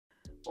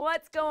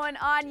What's going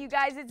on, you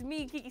guys? It's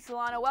me, Kiki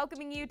Solano,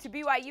 welcoming you to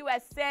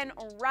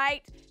BYUSN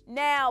right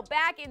now.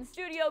 Back in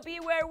Studio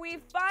B, where we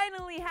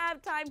finally have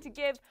time to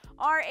give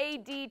our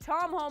AD,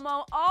 Tom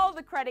Holmoe, all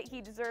the credit he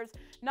deserves.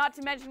 Not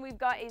to mention, we've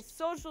got a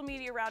social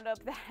media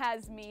roundup that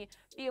has me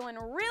feeling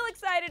real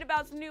excited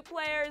about some new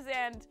players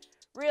and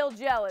real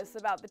jealous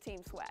about the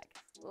team swag.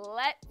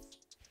 Let's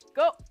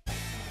go.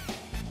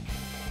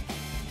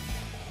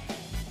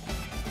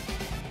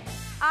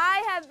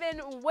 I have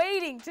been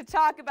waiting to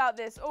talk about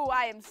this. Oh,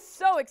 I am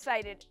so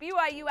excited.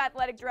 BYU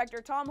Athletic Director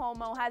Tom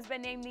Holmoe has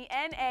been named the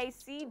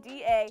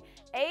NACDA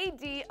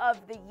AD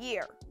of the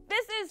Year.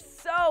 This is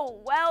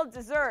so well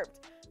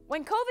deserved.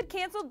 When COVID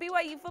canceled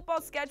BYU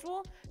football's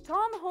schedule,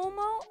 Tom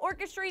Holmoe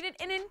orchestrated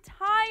an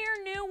entire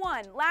new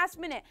one last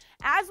minute.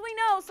 As we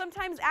know,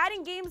 sometimes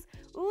adding games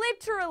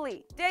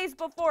literally days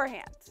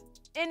beforehand.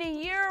 In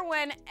a year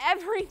when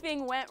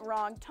everything went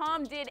wrong,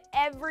 Tom did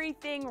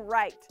everything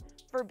right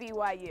for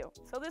BYU.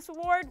 So this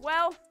award,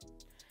 well,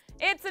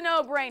 it's a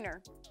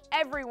no-brainer.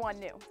 Everyone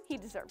knew he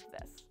deserved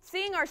this.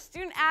 Seeing our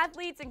student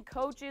athletes and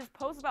coaches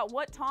post about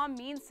what Tom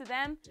means to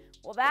them,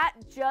 well, that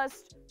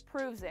just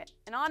proves it.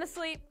 And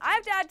honestly, I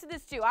have to add to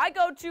this too. I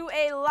go to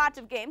a lot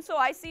of games, so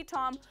I see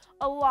Tom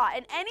a lot.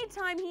 And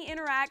anytime he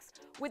interacts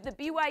with the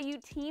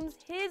BYU teams,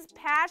 his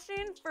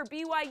passion for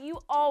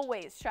BYU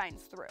always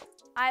shines through.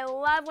 I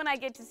love when I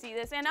get to see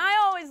this, and I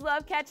always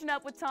love catching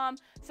up with Tom,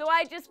 so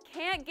I just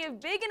can't give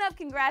big enough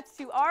congrats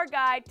to our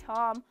guy,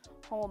 Tom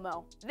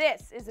Holmoe.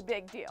 This is a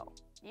big deal.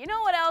 You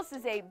know what else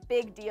is a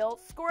big deal?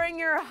 Scoring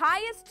your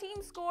highest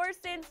team score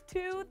since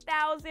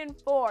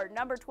 2004.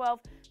 Number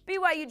 12,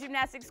 BYU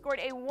Gymnastics scored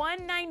a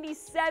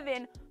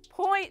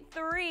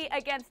 197.3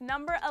 against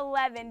number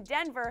 11,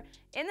 Denver,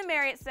 in the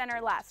Marriott Center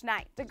last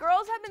night. The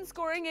girls have been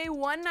scoring a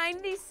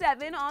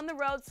 197 on the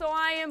road, so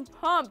I am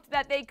pumped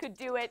that they could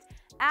do it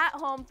at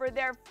home for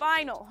their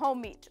final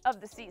home meet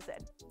of the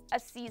season. A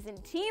season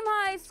team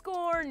high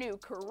score, new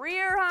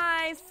career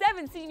highs,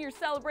 7 seniors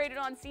celebrated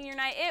on senior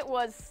night. It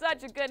was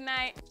such a good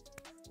night.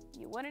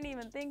 You wouldn't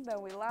even think that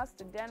we lost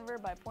to Denver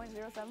by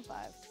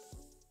 .075.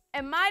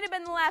 It might have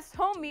been the last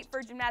home meet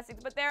for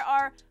gymnastics, but there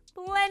are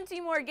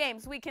plenty more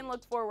games we can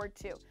look forward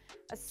to,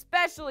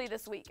 especially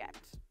this weekend.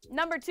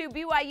 Number 2,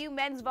 BYU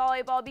men's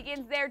volleyball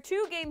begins their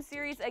 2-game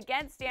series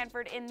against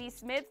Stanford in the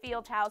Smith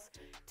Fieldhouse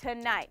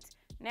tonight.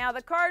 Now,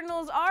 the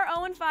Cardinals are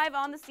 0-5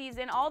 on the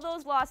season, all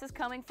those losses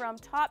coming from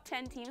top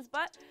 10 teams,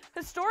 but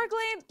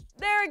historically,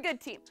 they're a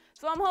good team.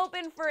 So I'm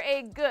hoping for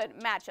a good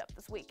matchup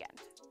this weekend.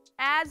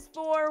 As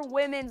for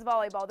women's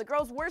volleyball, the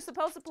girls were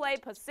supposed to play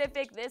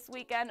Pacific this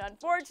weekend.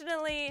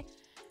 Unfortunately,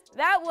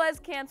 that was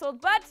canceled,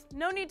 but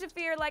no need to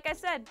fear. Like I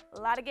said,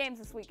 a lot of games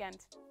this weekend.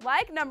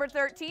 Like number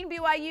 13,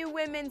 BYU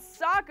women's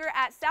soccer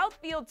at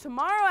Southfield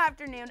tomorrow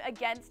afternoon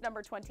against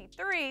number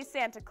 23,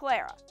 Santa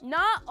Clara.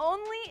 Not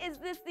only is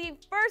this the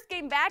first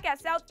game back at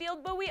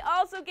Southfield, but we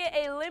also get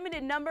a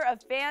limited number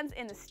of fans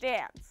in the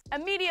stands.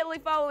 Immediately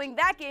following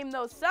that game,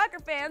 those soccer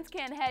fans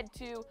can head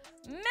to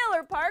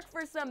Miller Park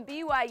for some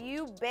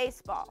BYU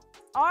baseball.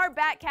 Our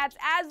Batcats,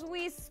 as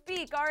we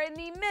speak, are in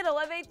the middle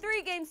of a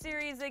 3-game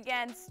series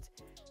against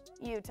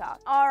Utah.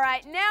 All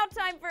right, now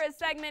time for a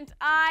segment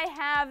I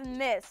have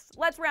missed.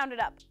 Let's round it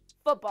up.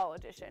 Football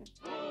edition.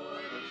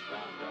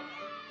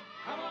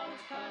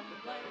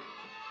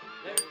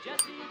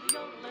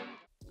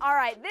 All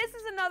right, this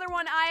is another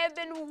one I have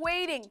been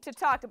waiting to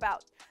talk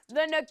about.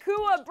 The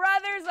Nakua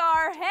brothers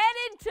are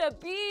headed to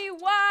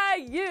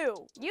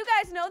BYU. You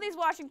guys know these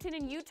Washington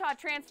and Utah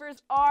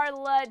transfers are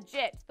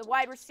legit. The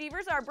wide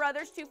receivers are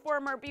brothers to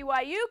former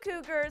BYU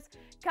Cougars,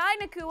 Kai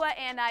Nakua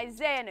and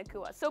Isaiah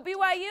Nakua. So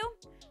BYU,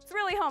 it's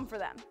really home for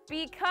them.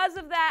 Because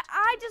of that,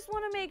 I just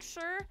want to make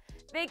sure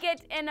they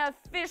get an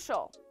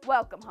official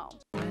welcome home.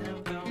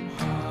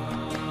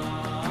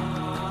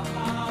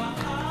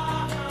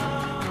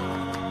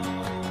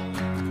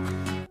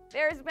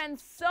 There's been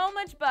so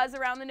much buzz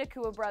around the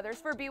Nakua brothers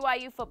for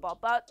BYU football,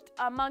 but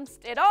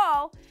amongst it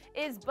all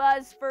is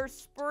buzz for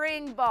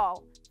spring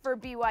ball for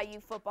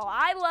BYU football.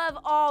 I love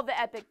all the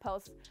epic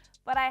posts,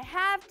 but I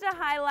have to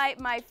highlight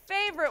my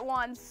favorite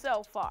one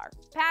so far.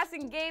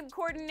 Passing game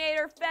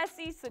coordinator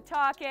Fesi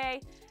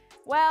Satake.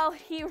 Well,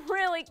 he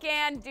really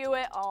can do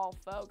it all,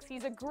 folks.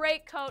 He's a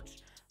great coach,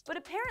 but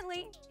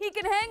apparently he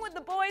can hang with the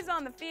boys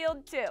on the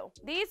field too.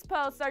 These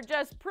posts are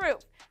just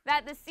proof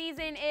that the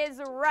season is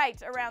right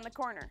around the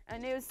corner. A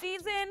new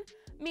season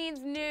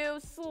means new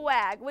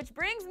swag, which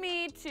brings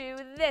me to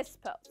this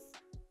post.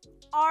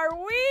 Are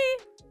we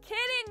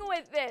kidding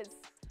with this?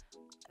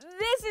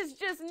 This is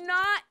just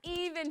not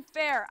even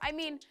fair. I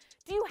mean,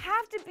 do you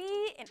have to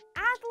be an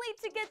athlete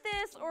to get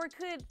this, or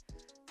could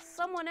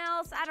someone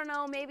else, I don't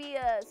know, maybe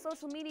a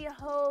social media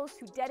host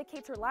who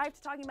dedicates her life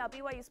to talking about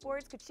BYU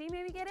sports, could she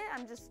maybe get it?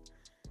 I'm just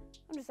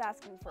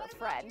asking for a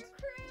friend. What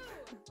about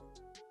your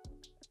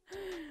crew?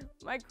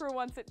 My crew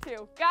wants it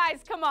too.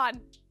 Guys, come on.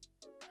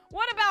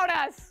 What about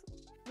us?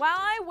 While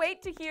I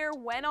wait to hear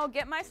when I'll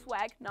get my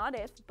swag, not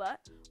if, but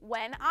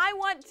when I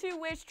want to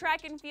wish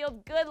track and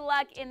field good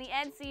luck in the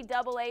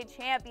NCAA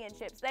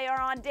championships. They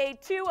are on day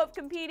 2 of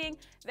competing.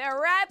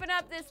 They're wrapping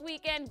up this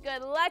weekend.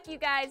 Good luck, you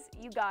guys.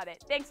 You got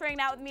it. Thanks for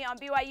hanging out with me on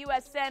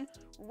BYUSN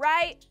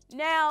right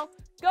now.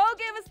 Go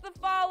give us the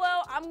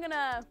follow. I'm going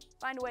to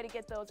find a way to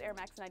get those Air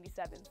Max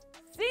 97s.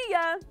 See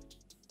ya!